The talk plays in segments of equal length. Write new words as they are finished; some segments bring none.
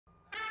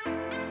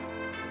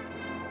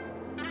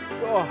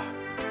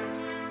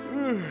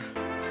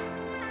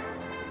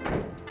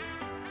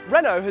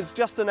Renault has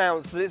just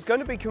announced that it's going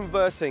to be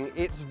converting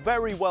its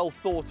very well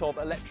thought of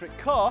electric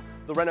car,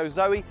 the Renault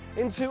Zoe,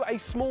 into a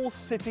small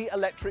city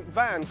electric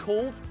van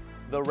called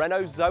the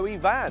Renault Zoe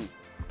van.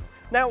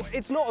 Now,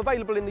 it's not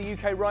available in the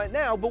UK right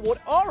now, but what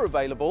are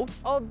available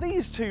are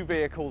these two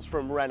vehicles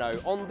from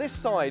Renault. On this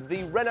side,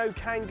 the Renault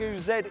Kangoo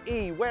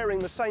ZE, wearing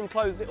the same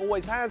clothes it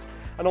always has,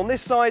 and on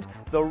this side,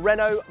 the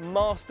Renault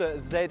Master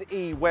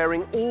ZE,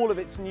 wearing all of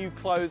its new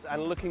clothes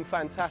and looking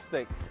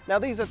fantastic. Now,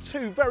 these are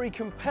two very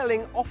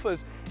compelling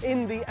offers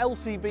in the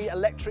LCV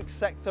electric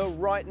sector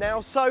right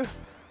now, so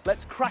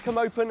let's crack them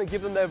open and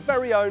give them their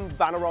very own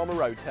Vanarama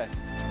road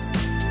test.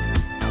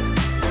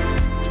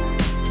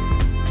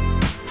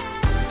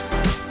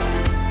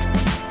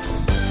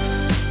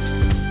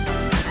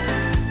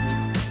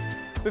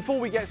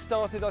 Before we get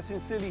started, I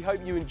sincerely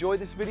hope you enjoy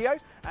this video,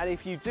 and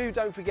if you do,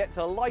 don't forget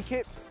to like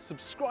it,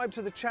 subscribe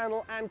to the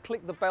channel and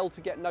click the bell to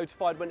get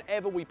notified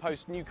whenever we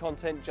post new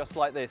content just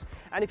like this.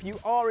 And if you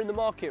are in the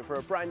market for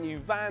a brand new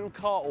van,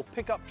 car or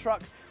pickup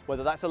truck,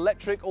 whether that's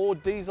electric or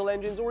diesel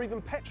engines or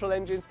even petrol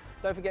engines,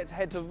 don't forget to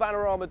head to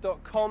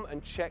vanarama.com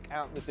and check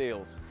out the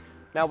deals.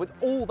 Now, with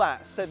all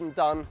that said and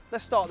done,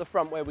 let's start at the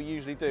front where we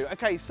usually do.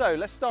 Okay, so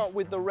let's start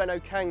with the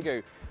Renault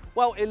Kangoo.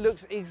 Well, it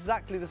looks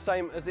exactly the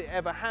same as it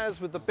ever has,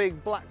 with the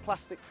big black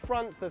plastic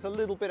front. There's a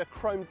little bit of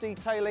chrome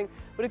detailing,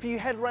 but if you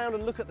head around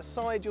and look at the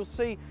side, you'll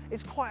see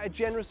it's quite a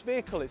generous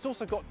vehicle. It's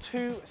also got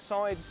two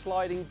side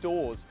sliding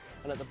doors,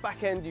 and at the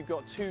back end you've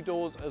got two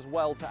doors as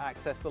well to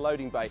access the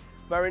loading bay.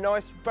 Very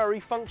nice,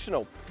 very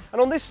functional. And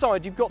on this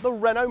side you've got the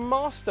Renault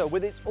Master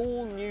with its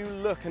all new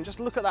look, and just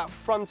look at that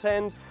front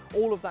end,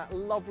 all of that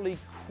lovely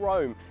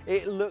chrome.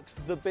 It looks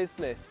the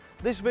business.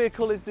 This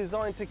vehicle is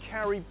designed to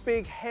carry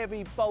big,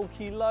 heavy,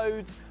 bulky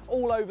loads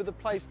all over the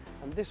place,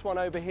 and this one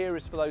over here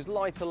is for those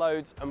lighter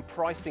loads and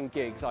pricing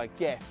gigs, I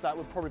guess. That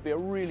would probably be a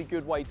really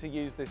good way to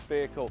use this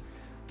vehicle.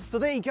 So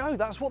there you go,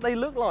 that's what they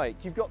look like.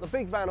 You've got the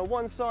big van on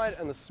one side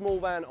and the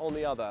small van on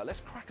the other. Let's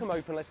crack them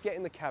open, let's get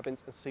in the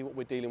cabins and see what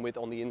we're dealing with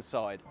on the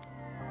inside.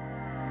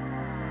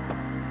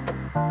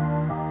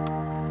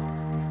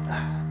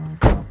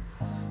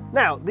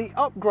 Now, the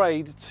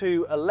upgrade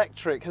to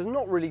electric has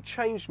not really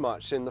changed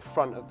much in the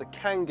front of the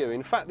Kangoo.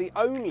 In fact, the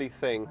only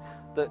thing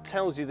that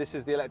tells you this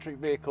is the electric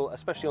vehicle,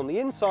 especially on the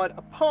inside,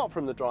 apart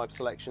from the drive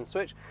selection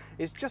switch,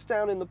 is just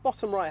down in the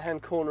bottom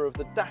right-hand corner of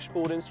the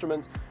dashboard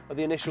instruments of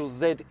the initial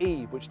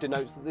ZE, which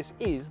denotes that this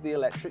is the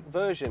electric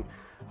version.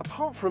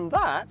 Apart from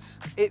that,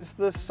 it's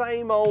the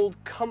same old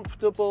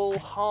comfortable,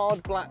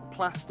 hard black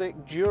plastic,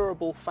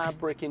 durable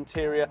fabric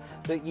interior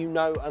that you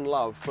know and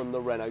love from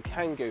the Renault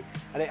Kangoo.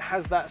 And it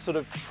has that sort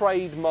of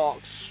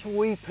trademark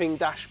sweeping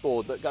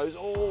dashboard that goes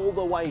all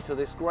the way to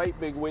this great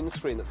big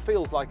windscreen that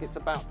feels like it's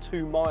about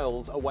 2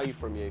 miles away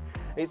from you.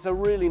 It's a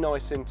really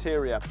nice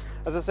interior.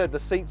 As I said, the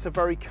seats are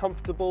very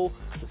comfortable,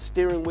 the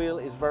steering wheel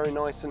is very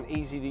nice and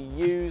easy to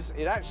use.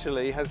 It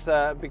actually has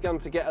begun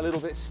to get a little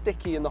bit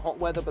sticky in the hot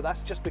weather, but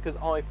that's just because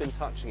I've been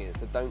touching it,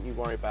 so don't you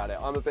worry about it.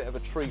 I'm a bit of a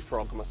tree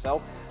frog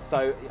myself,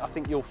 so I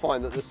think you'll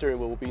find that the steering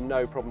wheel will be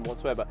no problem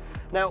whatsoever.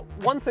 Now,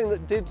 one thing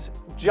that did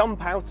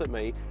jump out at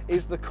me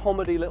is the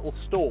comedy little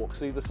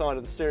stalks either side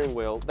of the steering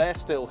wheel. They're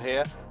still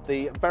here,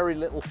 the very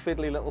little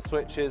fiddly little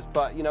switches,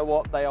 but you know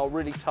what? They are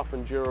really tough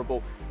and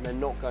durable, and they're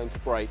not going to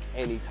break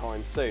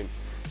anytime soon.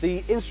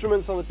 The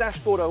instruments on the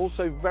dashboard are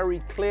also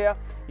very clear.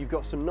 You've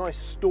got some nice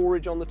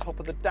storage on the top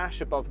of the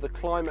dash above the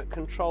climate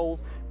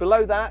controls.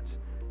 Below that,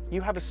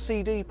 you have a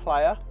CD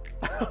player,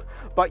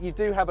 but you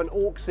do have an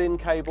aux-in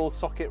cable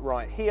socket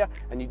right here,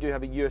 and you do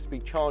have a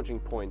USB charging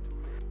point.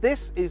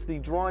 This is the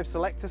drive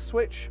selector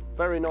switch,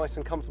 very nice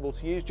and comfortable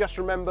to use. Just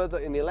remember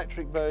that in the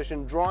electric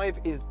version, drive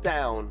is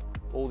down.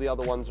 All the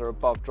other ones are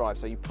above drive,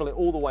 so you pull it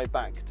all the way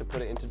back to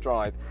put it into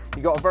drive.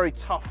 You've got a very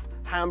tough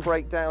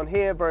handbrake down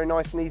here, very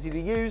nice and easy to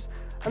use.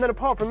 And then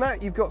apart from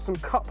that, you've got some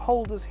cup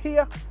holders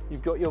here.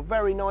 You've got your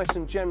very nice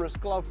and generous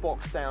glove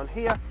box down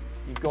here.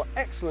 You've got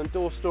excellent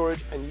door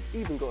storage, and you've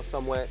even got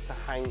somewhere to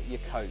hang your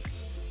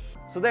coats.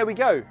 So there we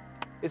go.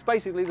 It's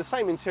basically the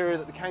same interior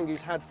that the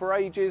Kangoo's had for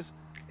ages.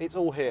 It's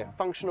all here,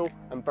 functional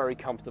and very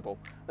comfortable.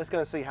 Let's go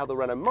and see how the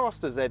Renault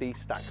Master ZE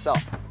stacks up.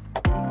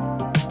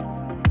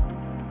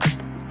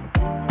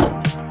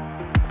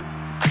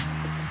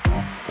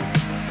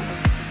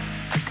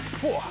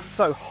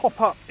 So hop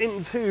up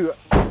into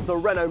the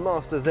Renault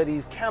Master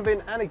ZE's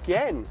cabin, and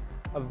again,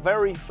 a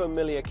very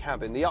familiar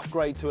cabin. The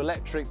upgrade to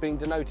electric being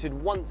denoted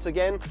once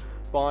again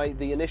by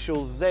the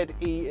initial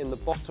ZE in the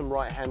bottom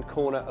right-hand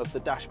corner of the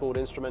dashboard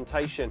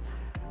instrumentation.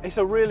 It's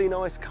a really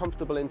nice,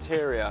 comfortable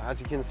interior, as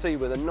you can see,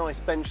 with a nice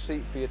bench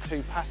seat for your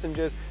 2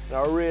 passengers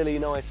and a really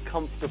nice,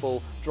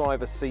 comfortable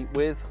driver's seat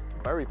with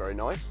very, very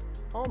nice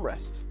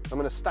armrest. I'm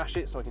going to stash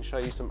it so I can show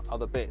you some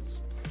other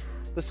bits.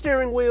 The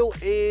steering wheel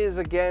is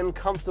again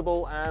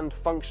comfortable and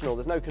functional.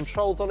 There's no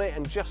controls on it,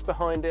 and just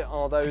behind it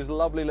are those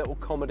lovely little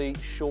comedy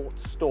short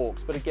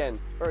stalks. But again,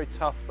 very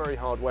tough, very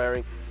hard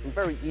wearing, and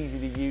very easy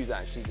to use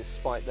actually,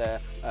 despite their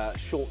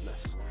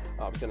shortness.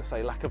 I was going to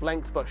say lack of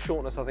length, but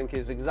shortness I think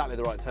is exactly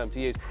the right term to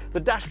use. The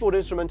dashboard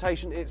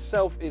instrumentation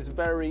itself is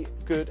very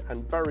good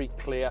and very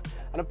clear,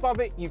 and above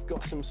it you've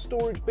got some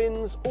storage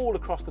bins all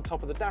across the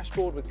top of the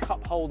dashboard with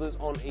cup holders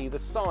on either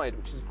side,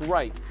 which is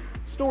great.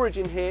 Storage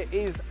in here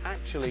is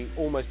actually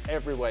almost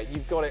everywhere.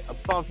 You've got it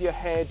above your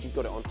head, you've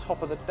got it on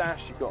top of the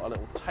dash, you've got a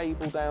little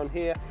table down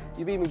here,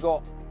 you've even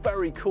got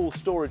very cool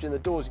storage in the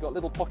doors. You've got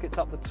little pockets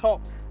up the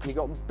top and you've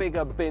got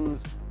bigger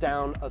bins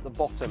down at the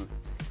bottom.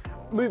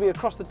 Moving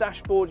across the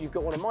dashboard, you've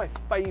got one of my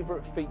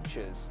favourite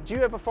features. Do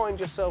you ever find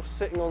yourself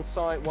sitting on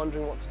site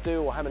wondering what to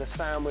do, or having a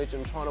sandwich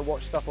and trying to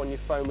watch stuff on your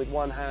phone with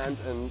one hand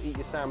and eat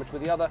your sandwich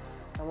with the other?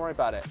 Don't worry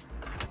about it.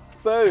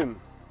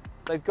 Boom!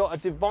 They've got a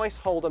device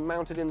holder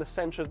mounted in the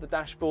centre of the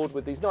dashboard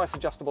with these nice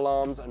adjustable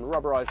arms and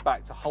rubberised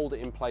back to hold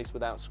it in place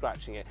without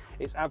scratching it.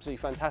 It's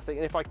absolutely fantastic,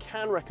 and if I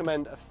can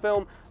recommend a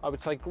film, I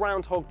would say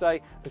Groundhog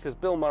Day, because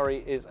Bill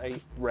Murray is a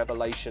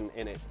revelation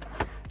in it.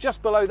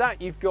 Just below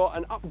that, you've got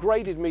an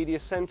upgraded media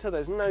center.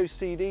 There's no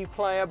CD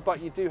player, but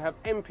you do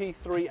have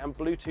MP3 and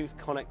Bluetooth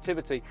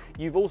connectivity.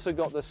 You've also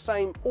got the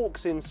same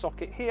aux-in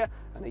socket here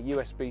and a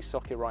USB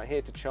socket right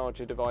here to charge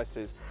your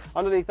devices.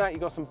 Underneath that,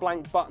 you've got some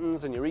blank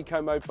buttons and your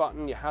eco mode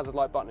button, your hazard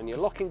light button and your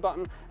locking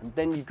button, and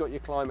then you've got your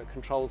climate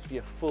controls for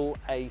your full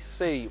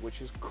AC,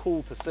 which is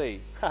cool to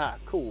see. Haha,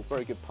 cool,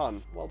 very good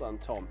pun. Well done,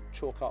 Tom.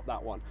 Chalk up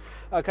that one.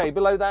 Okay,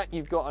 below that,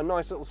 you've got a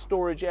nice little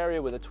storage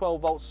area with a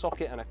 12-volt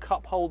socket and a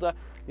cup holder.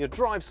 Your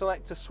drive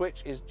selector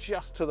switch is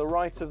just to the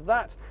right of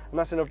that, and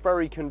that's in a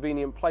very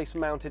convenient place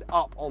mounted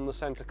up on the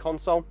center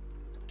console,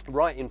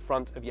 right in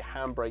front of your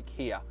handbrake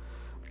here.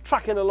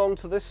 Tracking along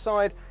to this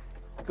side,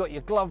 you've got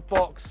your glove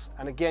box,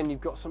 and again you've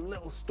got some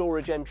little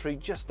storage entry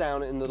just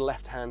down in the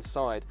left-hand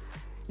side.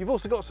 You've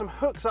also got some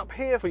hooks up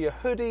here for your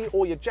hoodie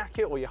or your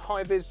jacket or your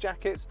high-vis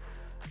jackets.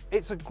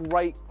 It's a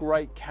great,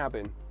 great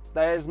cabin.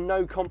 There's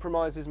no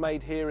compromises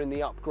made here in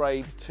the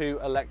upgrade to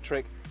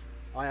electric.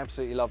 I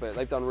absolutely love it.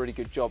 They've done a really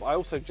good job. I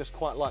also just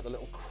quite like the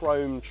little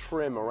chrome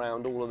trim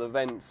around all of the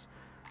vents.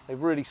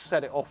 They've really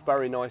set it off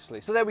very nicely.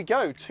 So there we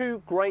go,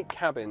 two great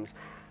cabins.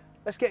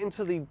 Let's get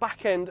into the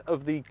back end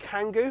of the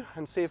Kangoo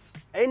and see if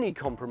any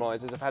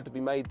compromises have had to be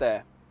made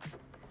there.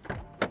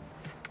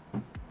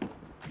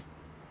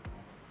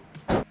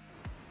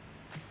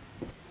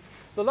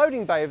 The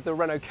loading bay of the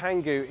Renault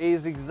Kangoo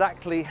is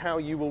exactly how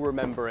you will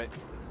remember it,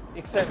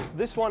 except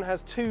this one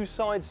has two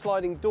side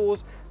sliding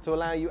doors to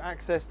allow you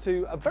access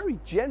to a very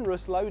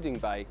generous loading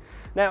bay.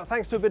 Now,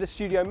 thanks to a bit of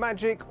studio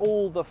magic,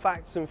 all the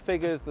facts and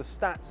figures, the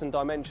stats and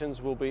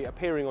dimensions will be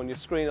appearing on your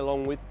screen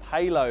along with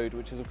payload,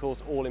 which is of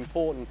course all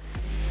important.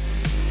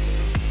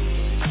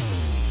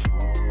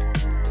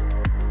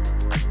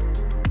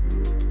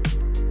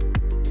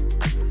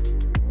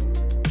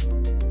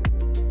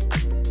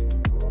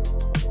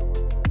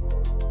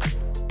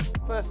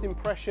 First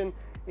impression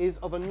is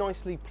of a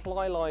nicely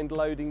ply-lined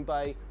loading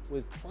bay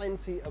with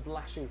plenty of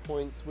lashing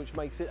points, which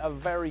makes it a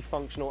very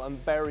functional and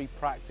very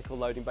practical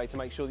loading bay to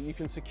make sure that you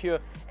can secure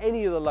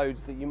any of the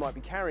loads that you might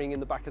be carrying in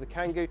the back of the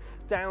Kangoo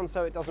down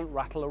so it doesn't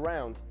rattle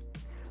around.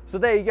 So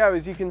there you go,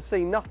 as you can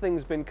see,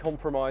 nothing's been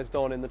compromised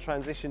on in the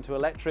transition to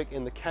electric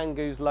in the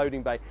Kangoo's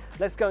loading bay.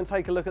 Let's go and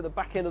take a look at the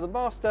back end of the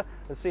Master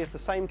and see if the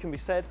same can be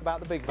said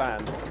about the big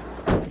van.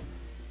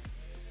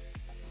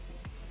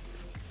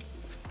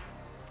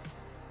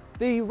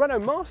 The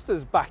Renault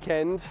Master's back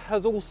end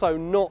has also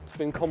not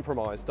been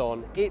compromised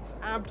on. It's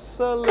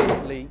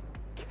absolutely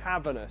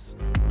cavernous.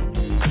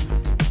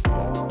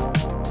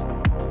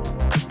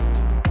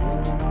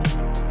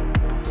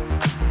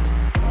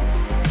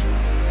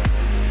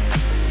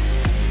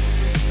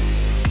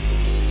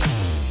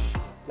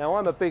 Now,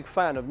 I'm a big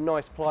fan of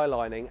nice ply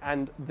lining,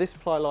 and this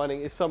ply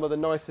lining is some of the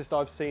nicest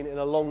I've seen in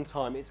a long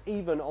time. It's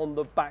even on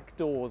the back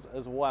doors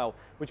as well,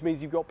 which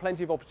means you've got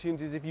plenty of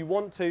opportunities if you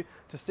want to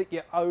stick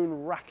your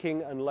own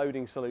racking and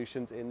loading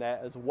solutions in there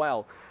as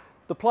well.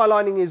 The ply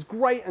lining is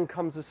great and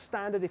comes as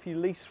standard if you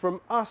lease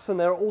from us, and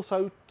there are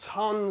also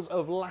tons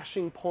of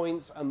lashing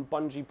points and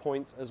bungee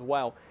points as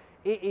well.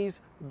 It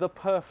is the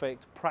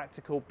perfect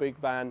practical big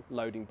van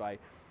loading bay.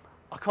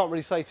 I can't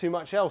really say too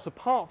much else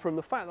apart from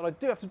the fact that I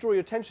do have to draw your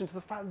attention to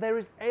the fact that there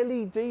is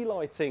LED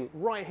lighting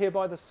right here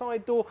by the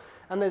side door,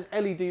 and there's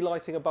LED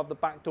lighting above the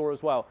back door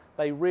as well.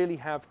 They really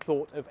have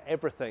thought of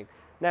everything.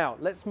 Now,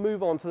 let's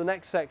move on to the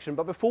next section,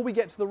 but before we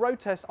get to the road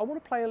test, I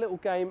want to play a little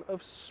game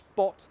of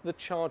Spot the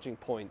Charging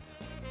Point.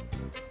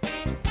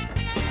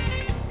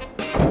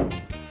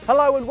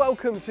 Hello and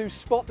welcome to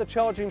Spot the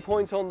Charging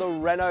Point on the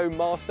Renault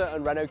Master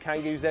and Renault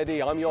Kangoo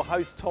ZE. I'm your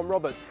host, Tom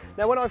Roberts.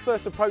 Now, when I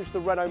first approached the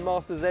Renault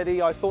Master ZE,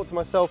 I thought to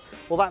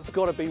myself, well, that's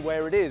got to be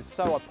where it is.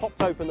 So I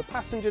popped open the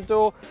passenger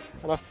door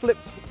and I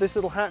flipped this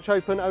little hatch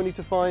open only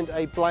to find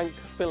a blank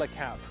filler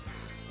cap.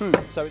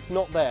 So it's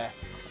not there.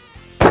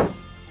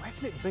 Where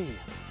could it be?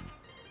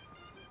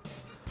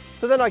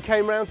 So then I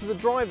came round to the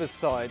driver's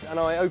side and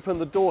I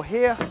opened the door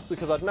here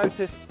because I'd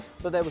noticed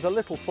that there was a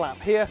little flap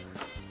here,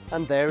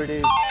 and there it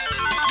is.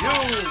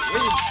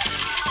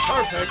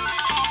 Perfect.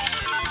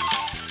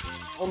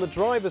 On the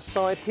driver's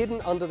side,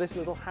 hidden under this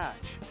little hatch.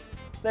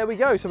 There we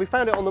go, so we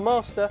found it on the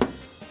Master.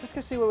 Let's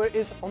let's go see where it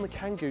is on the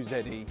Kangoo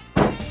ZE.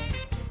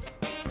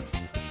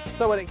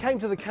 So when it came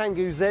to the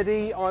Kangoo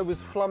ZE, I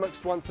was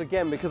flummoxed once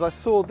again because I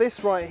saw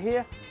this right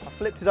here, I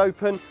flipped it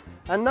open,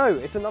 and no,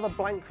 it's another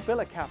blank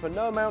filler cap, and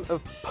no amount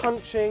of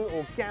punching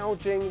or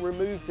gouging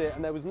removed it,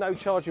 and there was no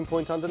charging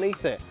point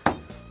underneath it.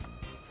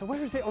 So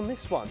where is it on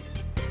this one?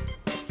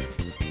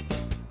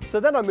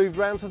 So then I moved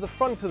around to the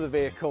front of the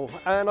vehicle,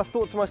 and I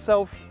thought to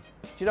myself,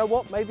 do you know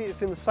what, maybe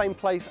it's in the same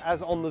place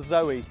as on the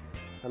Zoe.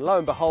 And lo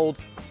and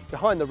behold,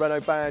 behind the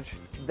Renault badge,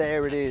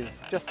 there it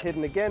is, just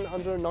hidden again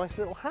under a nice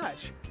little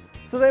hatch.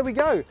 So there we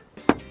go.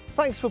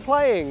 Thanks for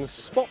playing.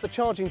 Spot the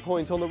charging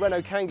point on the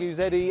Renault Kangoo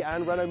ZE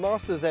and Renault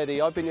Master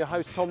ZE. I've been your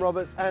host, Tom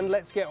Roberts, and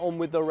let's get on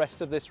with the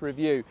rest of this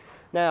review.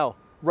 Now,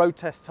 road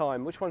test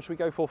time. Which one should we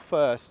go for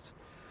first?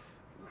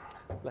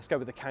 Let's go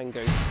with the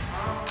Kangoo.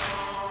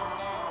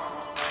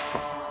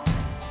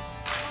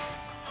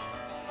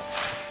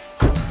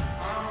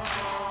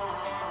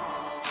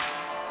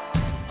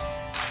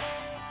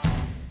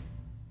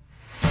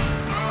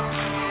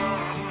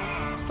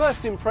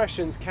 First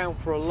impressions count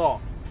for a lot.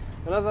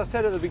 And as I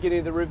said at the beginning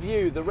of the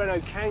review, the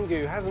Renault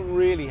Kangoo hasn't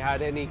really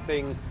had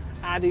anything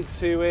added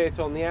to it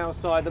on the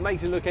outside that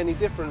makes it look any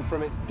different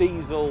from its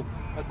diesel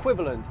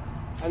equivalent.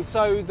 And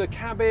so the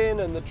cabin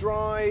and the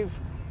drive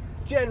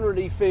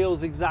generally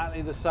feels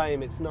exactly the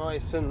same. It's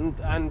nice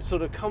and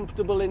sort of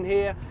comfortable in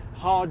here.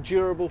 Hard,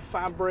 durable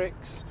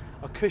fabrics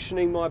are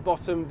cushioning my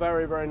bottom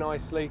very, very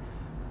nicely.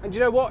 And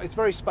you know what? It's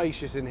very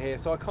spacious in here,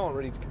 so I can't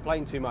really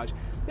complain too much.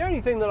 The only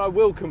thing that I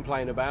will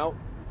complain about,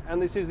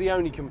 and this is the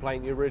only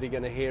complaint you're really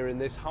going to hear in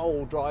this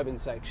whole driving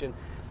section,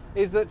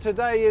 is that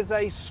today is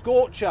a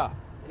scorcher.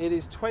 It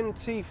is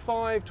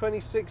 25,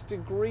 26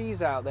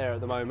 degrees out there at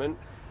the moment.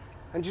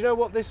 And do you know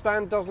what this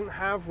van doesn't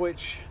have,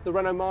 which the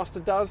Renault Master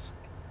does?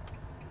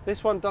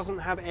 This one doesn't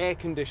have air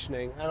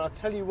conditioning, and I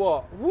tell you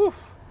what, woof,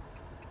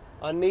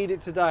 I need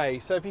it today.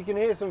 So if you can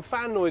hear some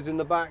fan noise in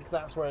the back,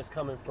 that's where it's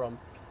coming from.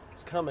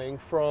 It's coming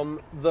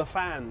from the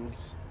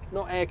fans,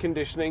 not air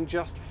conditioning,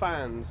 just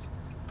fans.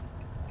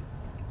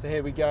 So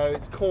here we go,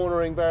 it's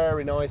cornering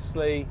very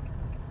nicely.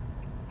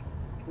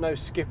 No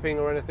skipping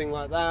or anything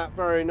like that,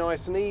 very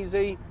nice and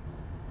easy.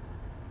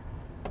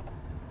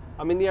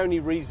 I mean, the only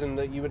reason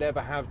that you would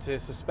ever have to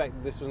suspect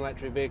that this was an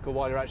electric vehicle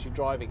while you're actually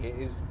driving it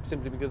is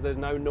simply because there's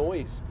no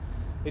noise.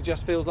 It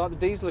just feels like the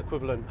diesel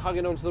equivalent,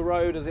 hugging onto the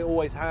road as it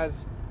always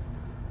has.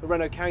 The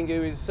Renault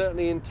Kangoo is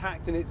certainly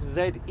intact in its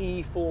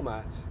ZE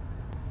format.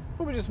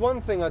 Probably just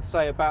one thing I'd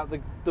say about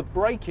the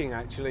braking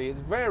actually, it's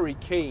very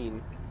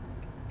keen.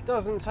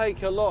 Doesn't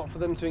take a lot for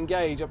them to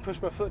engage. I push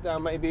my foot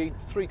down maybe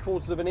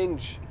 3/4 of an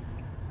inch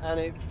and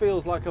it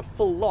feels like a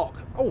full lock.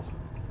 Oh!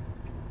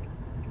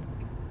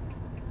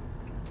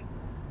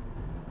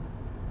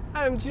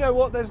 And you know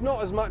what, there's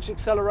not as much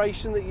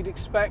acceleration that you'd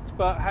expect,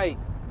 but hey,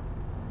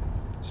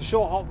 it's a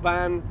short hop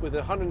van with a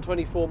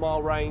 124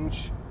 mile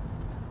range.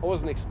 I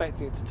wasn't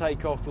expecting it to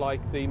take off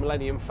like the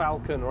Millennium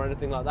Falcon or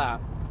anything like that.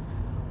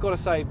 Gotta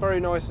say, very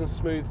nice and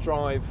smooth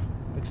drive.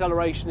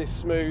 Acceleration is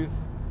smooth.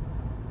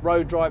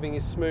 Road driving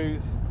is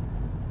smooth.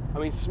 I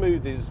mean,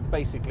 smooth is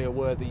basically a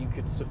word that you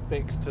could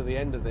suffix to the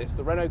end of this.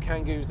 The Renault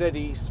Kangoo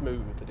ZE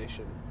Smooth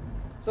Edition.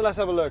 So let's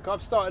have a look.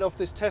 I've started off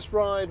this test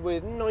ride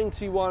with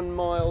 91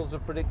 miles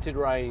of predicted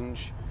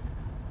range.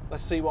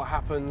 Let's see what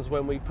happens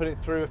when we put it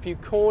through a few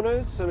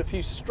corners and a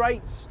few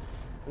straights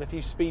and a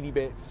few speedy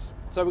bits.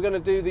 So we're going to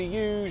do the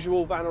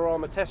usual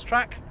Vanarama test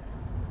track.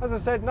 As I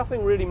said,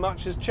 nothing really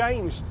much has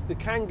changed. The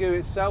Kangoo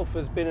itself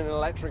has been in an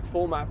electric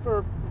format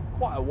for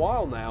quite a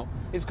while now.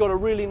 It's got a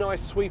really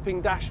nice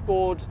sweeping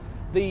dashboard.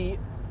 The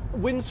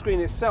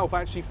windscreen itself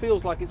actually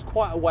feels like it's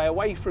quite a way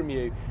away from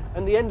you,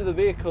 and the end of the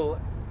vehicle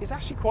is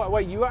actually quite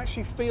away. You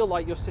actually feel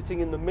like you're sitting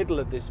in the middle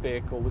of this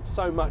vehicle with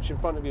so much in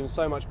front of you and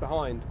so much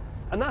behind.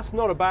 And that's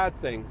not a bad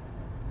thing.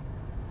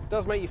 It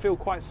does make you feel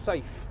quite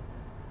safe.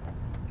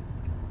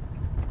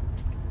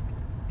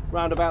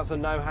 Roundabouts are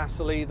no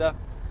hassle either.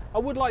 I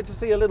would like to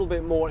see a little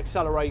bit more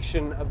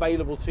acceleration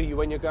available to you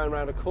when you're going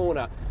around a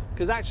corner,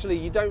 because actually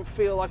you don't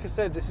feel, like I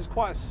said, this is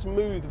quite a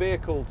smooth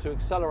vehicle to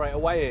accelerate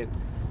away in.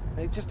 And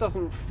it just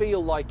doesn't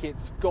feel like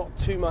it's got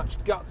too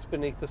much guts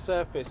beneath the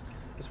surface.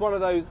 It's one of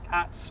those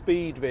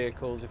at-speed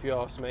vehicles, if you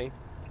ask me.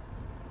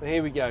 But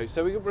here we go.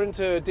 So we're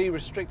into a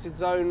de-restricted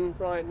zone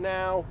right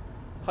now.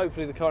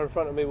 Hopefully the car in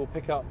front of me will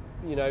pick up,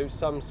 you know,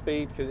 some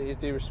speed because it is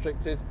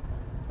de-restricted.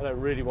 I don't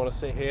really want to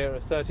sit here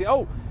at 30.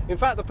 Oh, in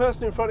fact, the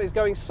person in front is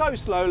going so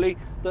slowly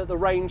that the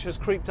range has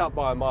creeped up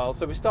by a mile.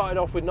 So we started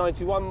off with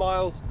 91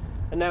 miles,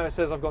 and now it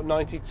says I've got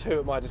 92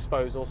 at my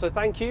disposal. So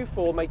thank you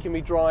for making me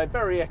drive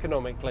very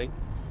economically.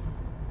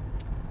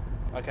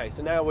 Okay,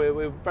 so now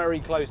we're very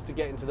close to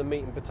getting to the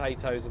meat and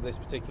potatoes of this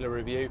particular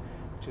review,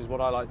 which is what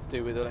I like to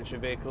do with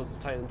electric vehicles, is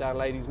take them down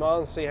ladies'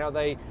 miles, see how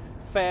they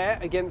fare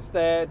against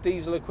their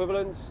diesel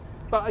equivalents.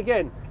 But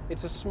again,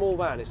 it's a small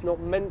van. It's not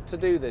meant to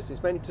do this.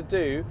 It's meant to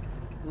do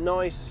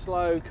nice,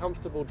 slow,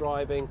 comfortable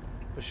driving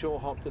for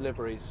short hop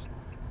deliveries.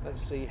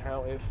 Let's see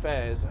how it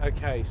fares.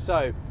 Okay,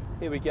 so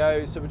here we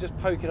go. So we're just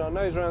poking our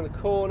nose around the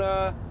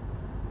corner.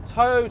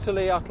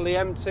 Totally, utterly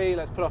empty.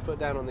 Let's put our foot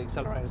down on the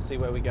accelerator and see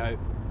where we go.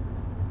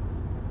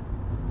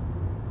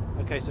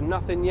 Okay, so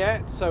nothing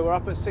yet. So we're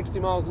up at 60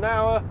 miles an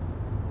hour.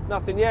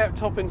 Nothing yet,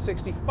 topping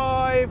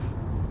 65.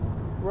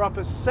 We're up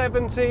at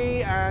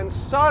 70, and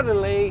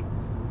suddenly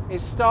it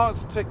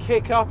starts to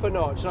kick up a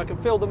notch, and I can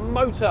feel the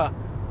motor.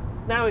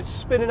 Now it's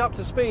spinning up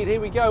to speed.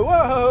 Here we go.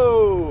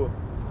 Whoa!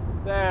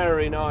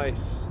 Very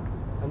nice.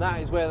 And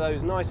that is where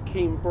those nice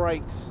keen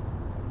brakes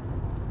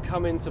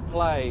come into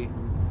play.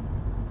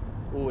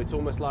 Oh, it's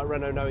almost like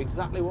Renault know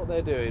exactly what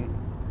they're doing.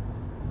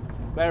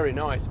 Very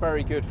nice,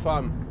 very good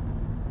fun.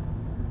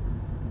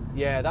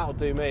 Yeah, that'll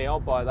do me. I'll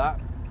buy that.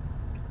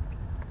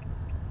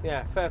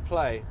 Yeah, fair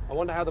play. I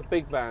wonder how the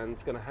big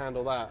van's going to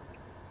handle that.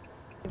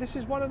 This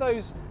is one of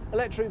those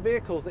electric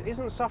vehicles that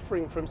isn't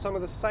suffering from some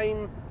of the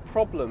same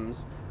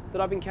problems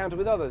that I've encountered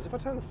with others. If I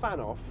turn the fan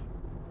off,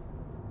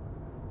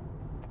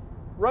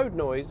 road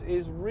noise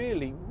is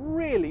really,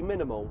 really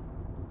minimal.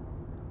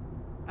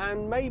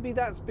 And maybe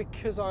that's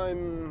because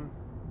I'm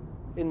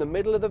in the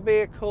middle of the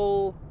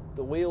vehicle,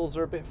 the wheels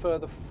are a bit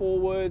further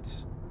forward.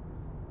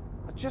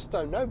 I just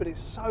don't know, but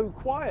it's so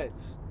quiet.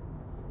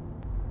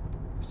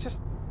 It's just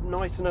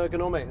nice and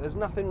ergonomic. There's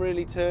nothing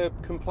really to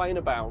complain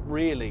about,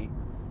 really.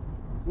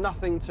 There's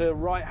nothing to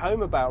write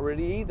home about,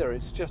 really, either.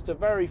 It's just a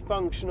very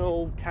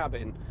functional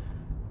cabin.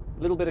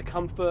 A little bit of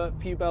comfort,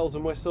 a few bells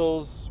and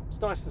whistles. It's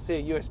nice to see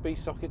a USB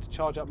socket to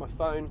charge up my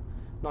phone.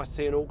 Nice to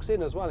see an aux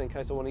in as well, in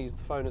case I want to use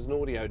the phone as an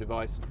audio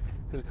device.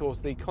 Because, of course,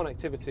 the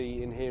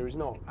connectivity in here is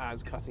not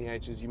as cutting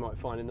edge as you might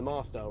find in the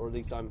Master, or at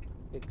least I'm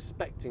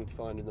expecting to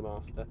find in the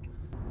Master.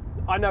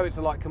 I know it's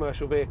a light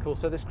commercial vehicle,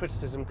 so this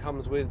criticism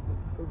comes with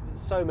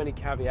so many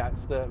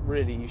caveats that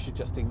really you should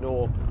just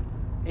ignore.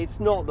 It's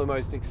not the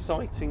most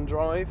exciting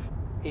drive.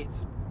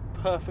 It's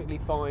perfectly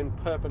fine,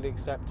 perfectly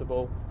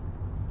acceptable.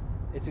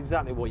 It's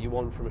exactly what you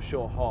want from a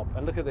short hop.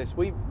 And look at this,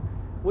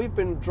 we've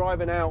been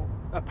driving out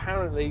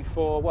apparently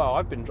for, well,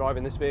 I've been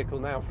driving this vehicle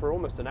now for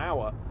almost an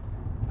hour,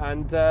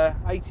 and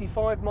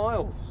 85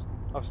 miles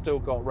I've still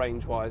got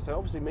range-wise. So it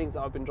obviously means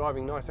that I've been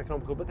driving nice,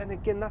 economical, but then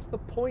again, that's the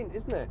point,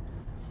 isn't it?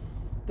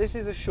 This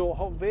is a short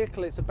hop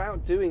vehicle. It's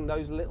about doing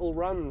those little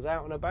runs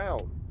out and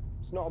about.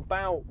 It's not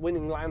about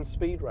winning land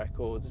speed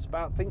records. It's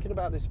about thinking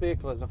about this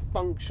vehicle as a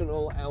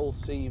functional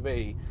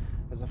LCV,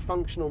 as a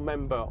functional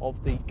member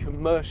of the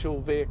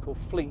commercial vehicle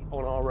fleet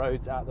on our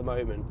roads at the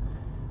moment.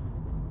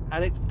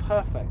 And it's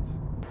perfect.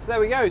 So there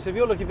we go. So if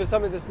you're looking for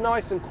something that's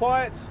nice and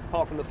quiet,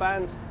 apart from the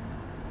fans,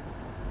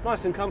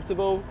 nice and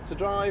comfortable to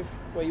drive,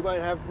 where you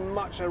won't have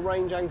much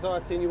range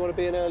anxiety and you want to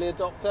be an early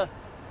adopter,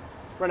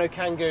 Renault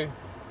Kangoo.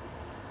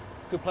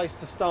 Good place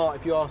to start,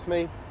 if you ask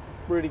me.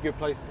 Really good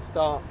place to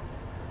start.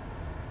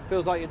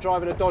 Feels like you're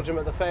driving a Dodgem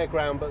at the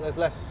fairground, but there's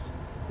less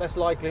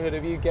likelihood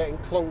of you getting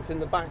clonked in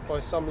the back by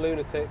some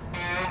lunatic.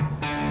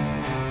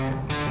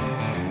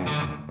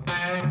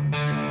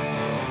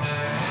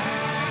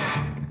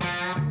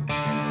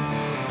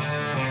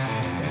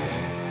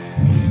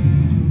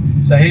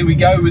 So here we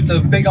go with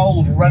the big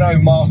old Renault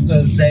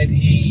Master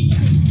ZE.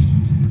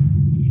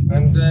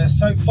 And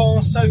so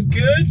far so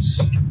good.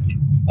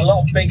 A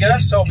lot bigger,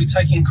 so I'll be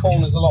taking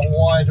corners a lot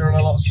wider and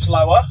a lot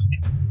slower.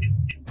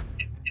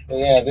 But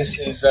yeah, this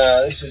is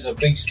a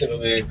beast of a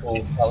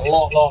vehicle, a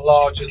lot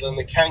larger than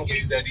the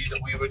Kangoo ZE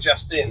that we were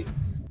just in.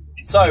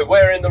 So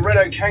we're in the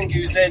Renault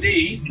Kangoo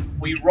ZE.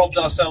 We robbed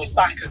ourselves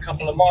back a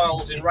couple of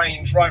miles in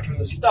range right from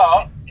the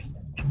start.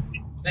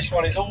 This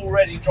one is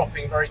already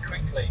dropping very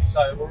quickly, so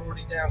we're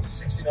already down to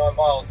 69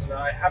 miles, and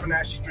I haven't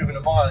actually driven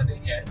a mile in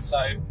it yet. So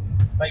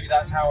maybe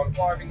that's how I'm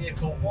driving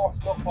it, or what?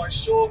 I'm not quite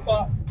sure,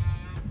 but.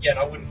 Again,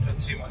 I wouldn't put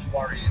too much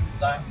worry into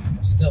that.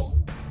 We're still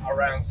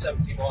around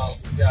 70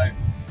 miles to go,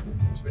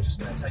 which we're just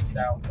going to take it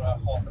out for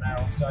half an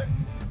hour or so.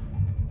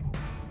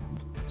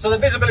 So the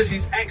visibility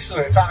is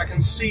excellent. In fact, I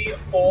can see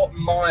for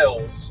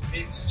miles.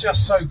 It's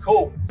just so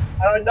cool.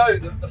 And I know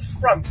that the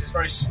front is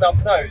very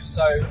snub-nosed,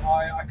 so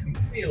I can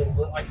feel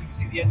that I can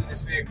see the end of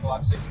this vehicle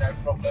absolutely no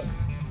problem.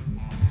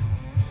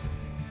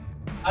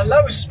 At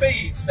lower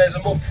speeds, there's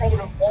a more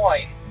prominent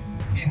whine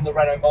in the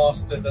Renault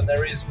Master than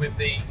there is with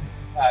the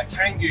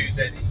Kangoo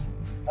ZE,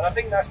 and I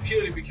think that's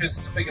purely because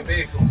it's a bigger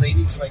vehicle, so you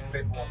need to make a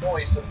bit more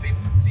noise so that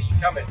people can see you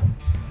coming.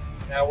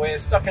 Now we're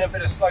stuck in a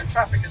bit of slow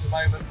traffic at the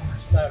moment, but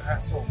that's no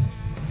hassle.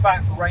 In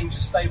fact, the range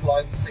is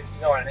stabilised at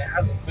 69 and it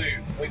hasn't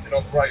moved. We've been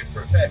on the road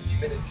for a fair few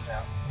minutes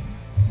now.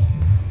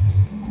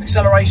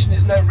 Acceleration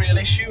is no real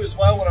issue as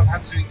well when I've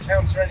had to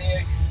encounter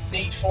any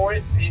need for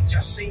it. It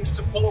just seems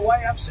to pull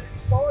away absolutely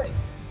fine.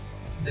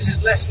 This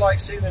is less like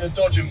sitting in a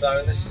Dodgem though,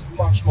 and this is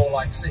much more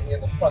like sitting in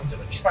the front of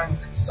a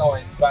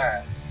transit-sized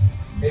van.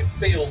 It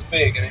feels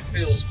big and it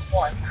feels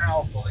quite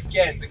powerful.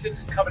 Again, because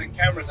it's covered in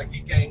cameras, I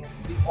keep getting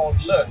the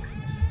odd look.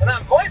 And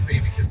that might be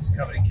because it's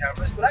covered in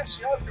cameras, but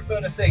actually I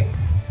prefer to think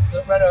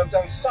that Renault have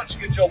done such a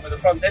good job with the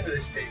front end of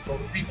this vehicle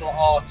that people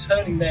are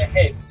turning their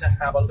heads to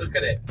have a look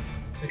at it.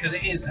 Because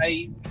it is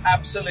an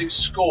absolute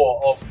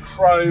score of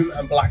chrome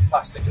and black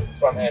plastic at the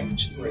front end,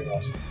 which is really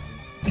nice.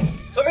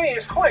 For me,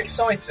 it's quite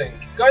exciting.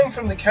 Going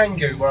from the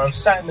Kangoo, where I'm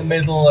sat in the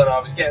middle and I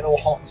was getting all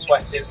hot and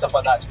sweaty and stuff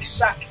like that, to be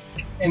sat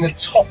in the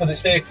top of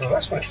this vehicle, and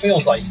that's what it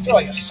feels like. You feel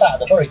like you're sat at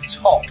the very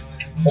top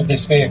of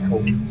this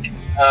vehicle,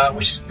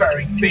 which is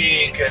very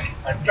big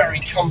and very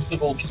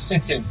comfortable to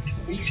sit in.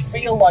 But you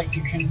feel like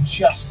you can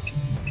just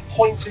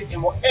point it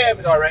in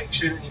whatever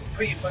direction and you can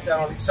put your foot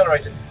down on the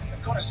accelerator.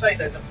 I've got to say,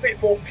 there's a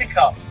bit more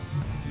pickup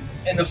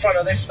in the front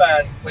of this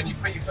van when you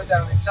put your foot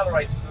down on the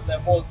accelerator than there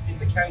was in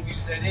the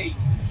Kangoo ZE.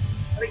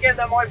 And again,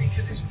 that might be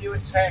because it's newer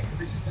tech,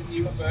 this is the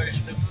newer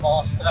version of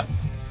Master.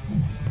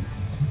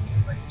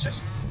 But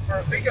just for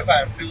a bigger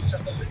van, feels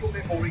just a little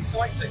bit more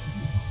exciting.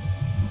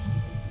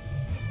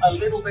 A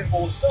little bit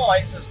more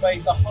size has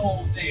made the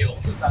whole deal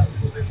just that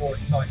little bit more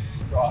exciting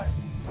to drive.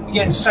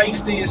 Again,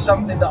 safety is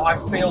something that I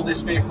feel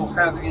this vehicle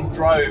has in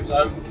droves.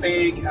 I'm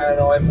big and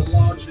I'm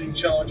largely in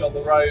charge on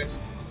the road.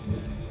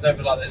 I don't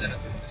feel like there's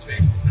anything in this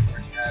vehicle that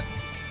really can.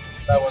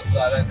 No one's,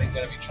 I don't think,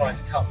 going to be trying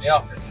to cut me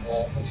up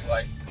anymore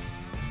anyway.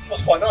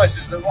 What's quite nice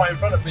is that right in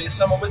front of me is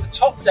someone with the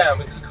top down,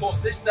 because of course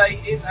this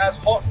day is as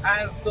hot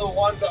as the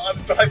one that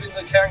I'm driving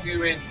the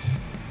Kangoo in,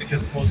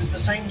 because of course it's the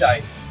same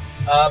day.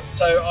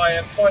 So I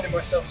am finding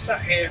myself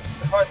sat here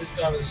behind this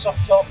guy with a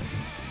soft top.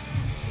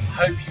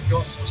 I hope you've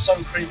got some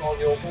sun cream on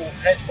your bald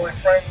head, my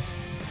friend,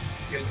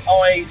 because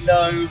I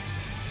know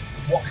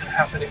what can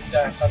happen if you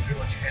don't have sun cream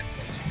on your head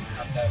when you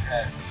have no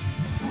hair.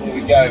 Here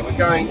we go, we're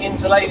going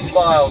into Ladies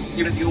Mile to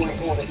give it the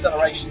all-important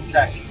acceleration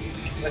test.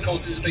 And of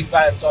course, this is a big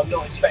van, so I'm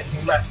not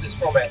expecting masses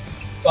from it,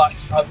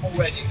 but I've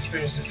already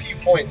experienced a few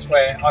points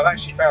where I've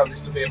actually found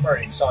this to be a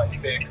very exciting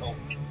vehicle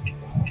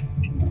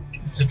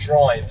to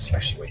drive,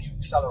 especially when you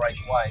accelerate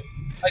away.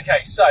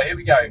 Okay, so here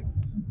we go.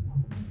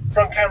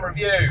 Front camera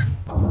view.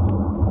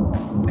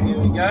 Here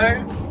we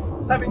go.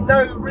 It's having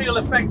no real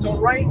effect on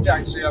range,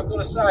 actually, I've got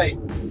to say.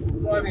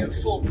 Driving at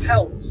full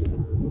pelt.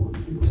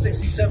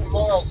 67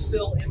 miles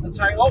still in the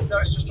tank. Oh no,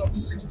 it's just dropped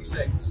to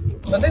 66.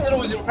 The thing that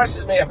always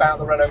impresses me about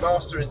the Renault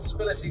Master is its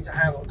ability to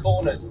handle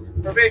corners.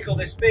 For a vehicle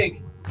this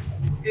big,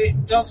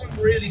 it doesn't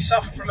really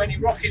suffer from any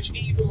rockage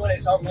even when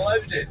it's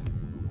unloaded.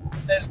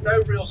 There's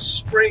no real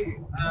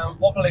spring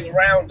wobbling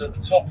around at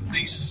the top of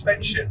the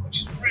suspension,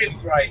 which is really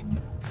great,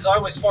 because I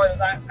always find that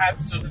that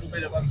adds to a little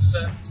bit of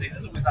uncertainty.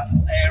 There's always that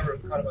little air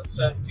of kind of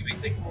uncertainty where you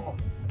think, oh,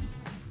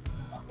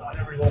 I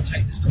don't really want to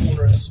take this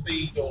corner at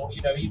speed, or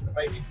even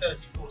maybe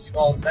 30, 40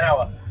 miles an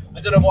hour. I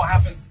don't know what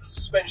happens to the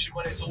suspension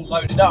when it's all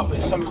loaded up, but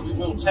it's something we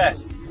will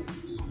test.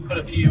 Put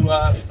a few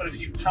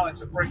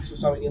pallets of bricks or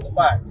something in the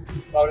back,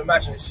 but I would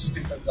imagine it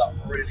stiffens up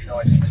really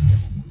nicely.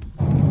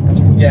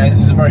 Yeah,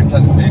 this is a very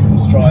pleasant vehicle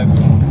to drive.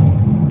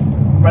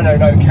 Renault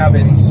no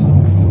cabins,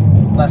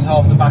 that's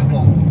half the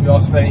battle, if you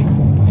ask me.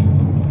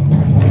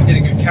 Get a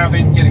good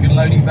cabin, get a good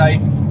loading bay,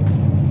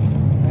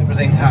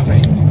 everything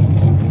happy.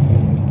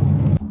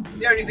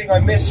 The only thing I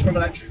miss from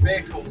electric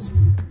vehicles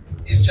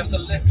is just a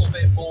little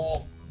bit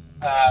more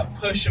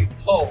push and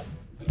pull,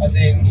 as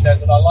in,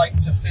 that I like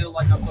to feel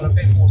like I've got a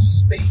bit more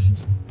speed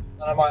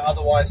than I might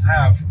otherwise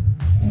have.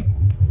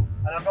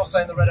 And I'm not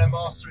saying the Renault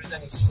Master is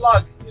any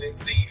slug in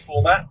its Z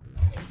format,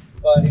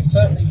 but it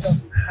certainly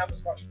doesn't have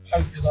as much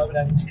poke as I would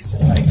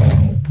anticipate.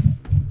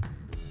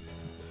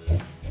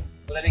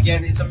 But then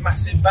again, it's a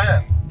massive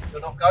van. You're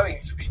not going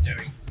to be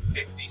doing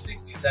 50,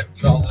 60,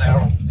 70 miles an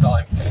hour all the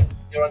time.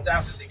 You're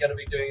undoubtedly going to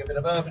be doing a bit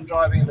of urban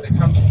driving, a bit of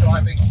country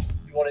driving.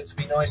 You want it to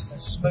be nice and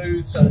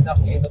smooth so that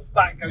nothing in the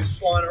back goes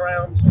flying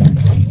around.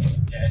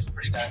 Yeah, it's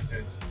pretty damn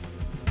good.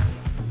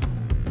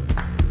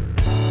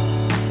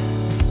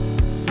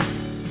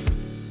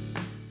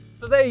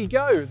 So there you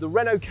go, the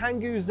Renault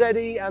Kangoo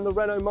ZE and the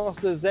Renault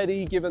Master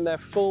ZE given their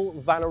full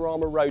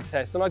Vanarama road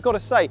test. And I've got to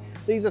say,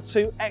 these are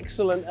two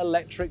excellent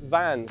electric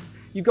vans.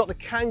 You've got the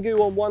Kangoo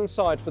on one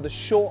side for the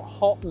short,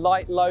 hot,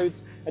 light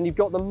loads, and you've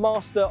got the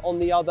Master on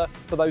the other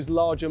for those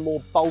larger,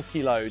 more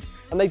bulky loads.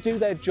 And they do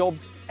their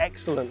jobs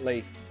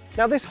excellently.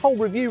 Now, this whole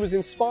review was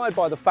inspired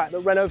by the fact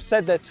that Renault have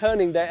said they're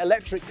turning their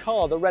electric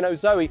car, the Renault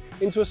Zoe,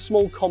 into a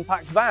small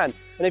compact van.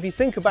 And if you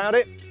think about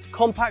it,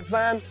 compact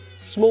van,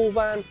 small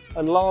van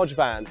and large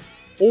van.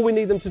 All we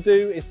need them to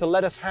do is to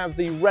let us have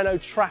the Renault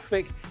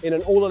Traffic in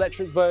an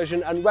all-electric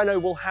version, and Renault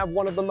will have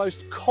one of the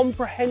most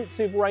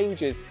comprehensive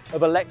ranges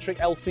of electric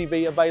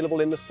LCV available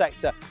in the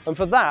sector. And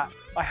for that,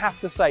 I have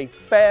to say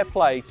fair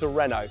play to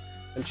Renault,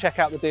 and check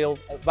out the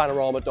deals at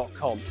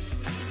vanarama.com.